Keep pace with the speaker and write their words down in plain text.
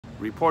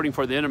Reporting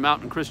for the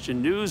Intermountain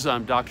Christian News,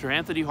 I'm Dr.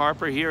 Anthony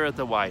Harper here at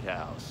the White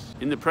House.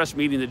 In the press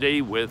meeting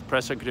today with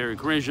Press Secretary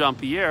Karine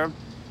Jean-Pierre,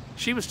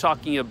 she was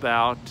talking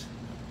about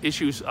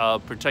issues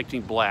of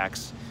protecting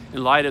blacks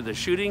in light of the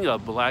shooting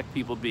of black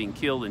people being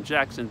killed in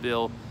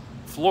Jacksonville,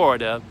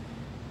 Florida.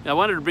 Now, I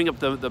wanted to bring up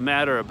the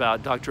matter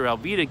about Dr.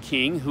 Alveda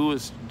King, who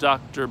is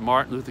Dr.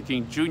 Martin Luther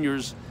King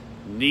Jr.'s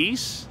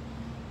niece.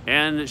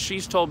 And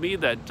she's told me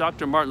that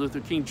Dr. Martin Luther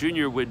King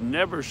Jr. would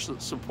never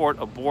support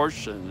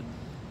abortion.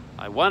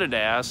 I wanted to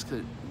ask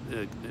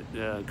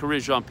Karine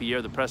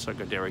Jean-Pierre, the press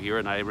secretary here,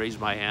 and I raised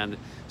my hand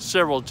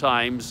several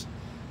times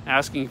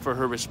asking for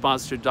her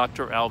response to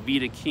Dr.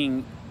 Alveda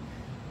King,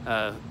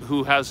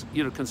 who has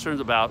concerns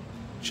about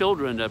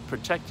children,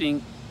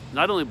 protecting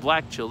not only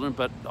black children,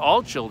 but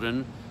all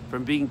children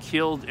from being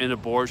killed in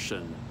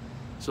abortion.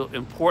 So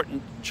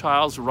important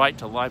child's right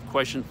to life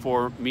question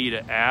for me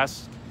to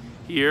ask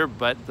here,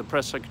 but the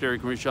press secretary,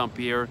 Karine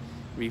Jean-Pierre,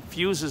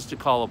 refuses to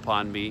call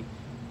upon me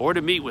or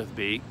to meet with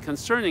me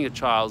concerning a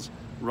child's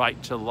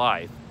right to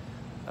life.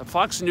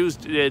 Fox News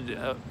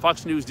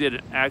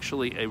did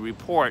actually a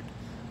report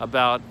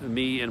about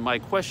me and my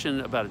question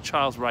about a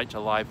child's right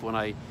to life. When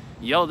I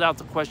yelled out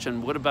the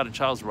question, "What about a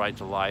child's right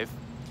to life?"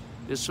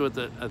 This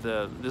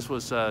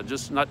was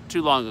just not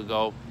too long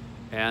ago,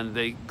 and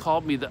they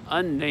called me the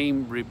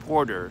unnamed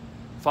reporter.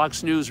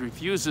 Fox News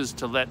refuses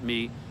to let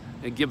me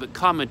give a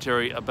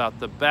commentary about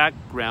the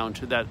background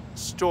to that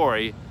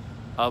story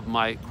of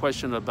my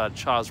question about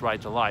child's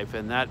right to life,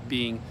 and that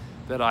being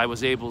that I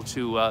was able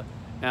to,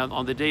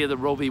 on the day of the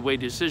Roe v. Wade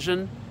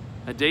decision,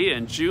 a day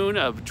in June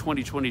of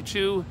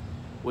 2022,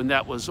 when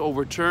that was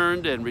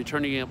overturned and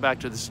returning it back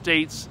to the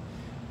states,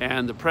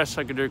 and the press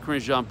secretary, Karine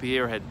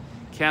Jean-Pierre, had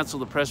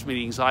canceled the press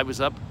meetings, I was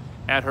up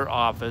at her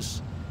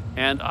office,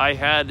 and I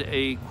had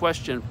a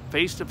question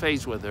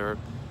face-to-face with her.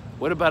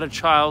 What about a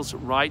child's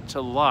right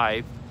to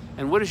life?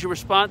 And what is your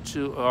response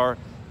to our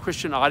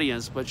Christian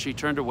audience? But she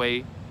turned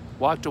away,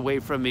 walked away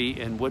from me,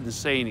 and wouldn't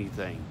say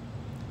anything.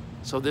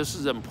 So this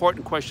is an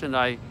important question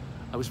I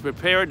was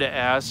prepared to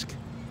ask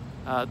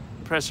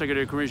Press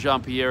Secretary Karine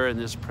Jean-Pierre in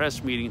this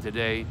press meeting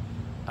today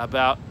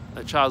about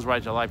a child's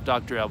right to life.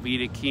 Dr.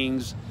 Alveda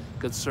King's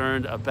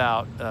concerned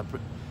about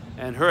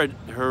and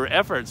her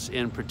efforts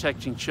in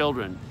protecting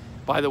children.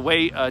 By the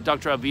way,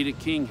 Dr. Alveda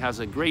King has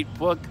a great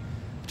book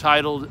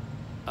titled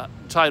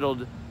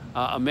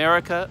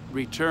America,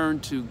 Return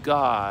to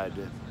God.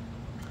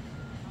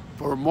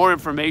 For more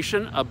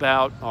information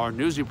about our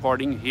news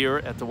reporting here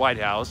at the White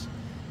House,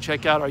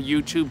 check out our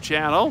YouTube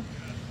channel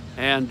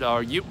and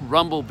our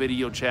Rumble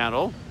video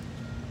channel.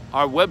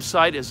 Our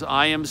website is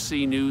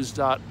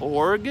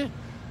imcnews.org,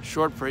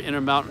 short for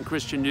Intermountain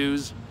Christian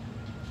News.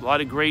 A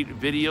lot of great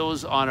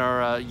videos on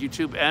our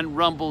YouTube and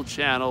Rumble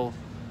channel.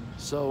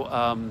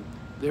 So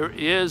there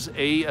is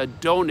a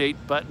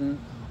donate button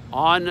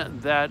on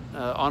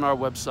our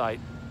website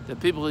that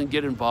people can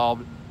get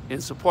involved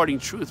in supporting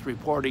truth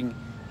reporting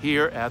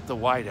here at the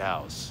White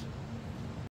House.